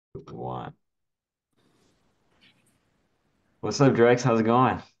One. What's up, Drex? How's it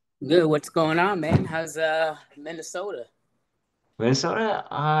going? Good. What's going on, man? How's Minnesota?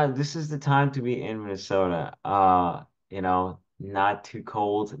 Minnesota, this is the time to be in Minnesota. Not too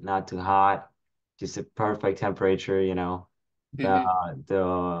cold, not too hot, just a perfect temperature, The Hmm.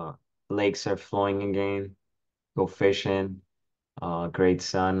 the lakes are flowing again. Go fishing. Great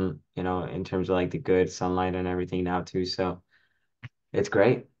sun, in terms of like the good sunlight and everything now too. So it's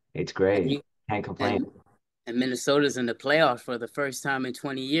great. It's And great. you Can't complain. and and Minnesota's in the playoffs for the first time in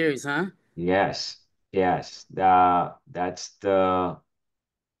 20 years, huh? Yes. Yes. That's the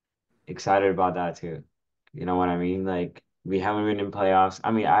excited about that too. You know what I mean? Like we haven't been in playoffs.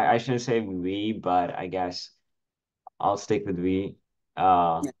 I mean, I shouldn't say we, but I guess I'll stick with we.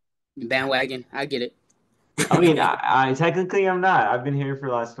 Uh, Yeah. Bandwagon. I get I mean, it. I technically I'm not. I've been here for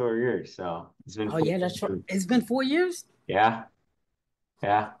the last 4 years, so it's been Oh four. yeah, that's right. It's been 4 years. Yeah,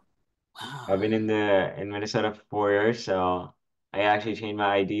 yeah. I've Wow. been in Minnesota for 4 years, so I actually changed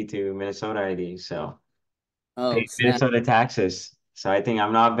my ID to Minnesota ID. So Oh pay snap. Minnesota taxes. So I think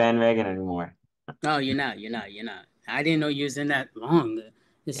I'm not bandwagon anymore. No, you're not. You're not. You're not. I didn't know you was in that long.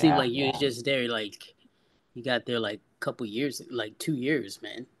 It seemed Yeah, like you was just there, like you got there like a couple years, like 2 years,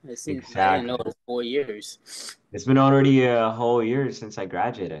 man. It seemed. I didn't know exactly. it was 4 years. It's been already a whole year since I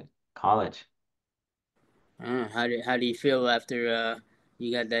graduated college. How do you feel after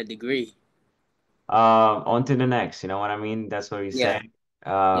you got that degree? On to the next, you know what I mean? That's what we say. Yeah,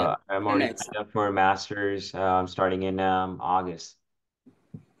 yeah. I'm The already next. signed up for a master's. I'm starting in August.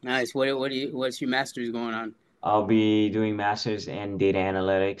 Nice. What's your master's going on? I'll be doing master's in data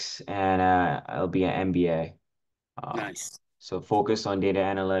analytics and I'll be an MBA. Nice. So focused on data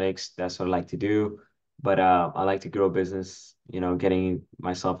analytics, that's what I like to do. But I like to grow business, getting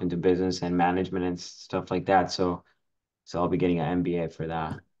myself into business and management and stuff like that. So I'll be getting an MBA for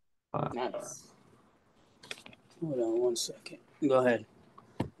that. Uh, Nice. Hold on 1 second. Go ahead.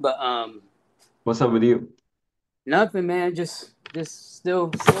 But what's up with you? nothing, man. Just still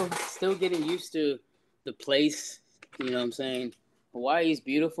getting used to the place. You know what I'm saying? Hawaii is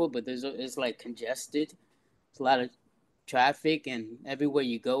beautiful, but it's like congested. It's a lot of traffic, and everywhere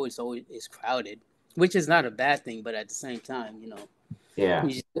you go, it's crowded, which is not a bad thing. But at the same time, Yeah.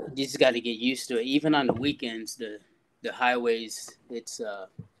 you just got to get used to it. Even on the weekends, the highways, it's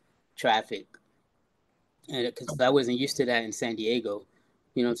traffic, and because I wasn't used to that in San Diego,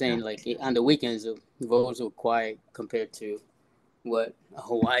 you know what I'm saying? Like on the weekends, the roads were quiet compared to what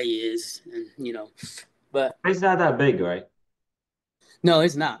Hawaii is, and but It's not that big, right? no,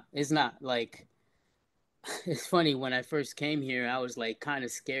 it's not. It's not like it's funny when I first came here, I was like kind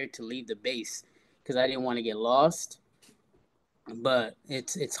of scared to leave the base because I didn't want to get lost. But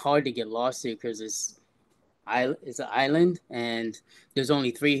it's hard to get lost here because it's an island and there's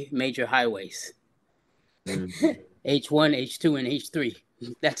only three major highways: Mm, H1, H2, and H3.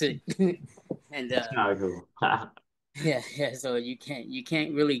 That's it. And that's kind of cool. yeah. So you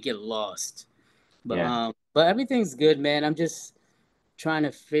can't really get lost. Yeah. But everything's good, man. I'm just trying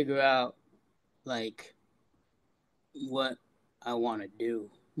to figure out like what I want to do.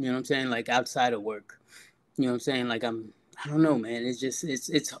 You know what I'm saying? Like outside of work. You know what I'm saying? Like I don't know, man. It's just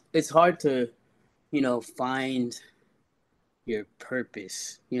it's hard to find your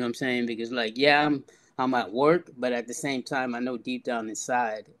purpose. You know what I'm saying? Because like yeah, I'm at work, but at the same time, I know deep down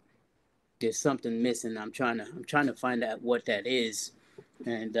inside there's something missing. I'm trying to find out what that is,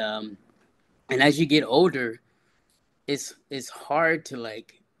 and and as you get older, it's hard to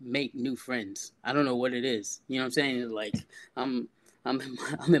like make new friends. I don't know what it is. You know what I'm saying? Like I'm I'm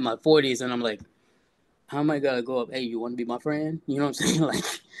in my 40s and I'm like, how am I gonna go up? Hey, you want to be my friend? You know what I'm saying? Like,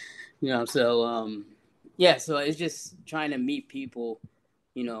 so yeah. So it's just trying to meet people,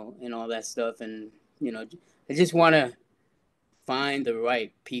 and all that stuff, and I just want to find the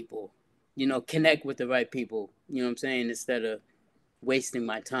right people. Connect with the right people. You know what I'm saying? Instead of wasting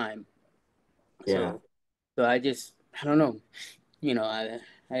my time. Yeah. So I don't know. I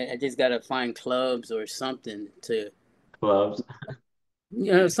just gotta find clubs or something to Clubs.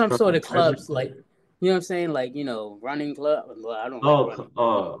 some sort of Pleasure. clubs like what I'm saying, like running club. Well, I don't like Oh,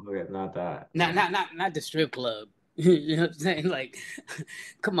 running. okay, not that. Not the strip club. You know what I'm saying? Like,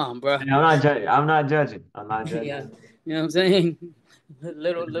 come on, bro. And I'm not judging. I'm not judging. I'm not judging. Yeah, you know what I'm saying?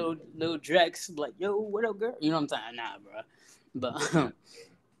 Little Drex, like, yo, what up, girl? You know what I'm saying? Nah, bro. But Yeah.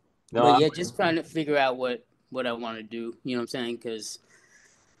 No, but yeah, just trying to figure out what I want to do. You know what I'm saying? Because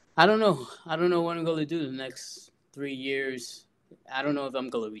I don't know. I don't know what I'm gonna do the next 3 years. I don't know if I'm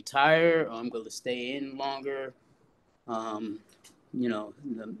gonna retire or I'm gonna stay in longer.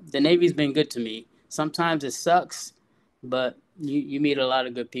 The Navy's been good to me. Sometimes it sucks, but you meet a lot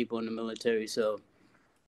of good people in the military, so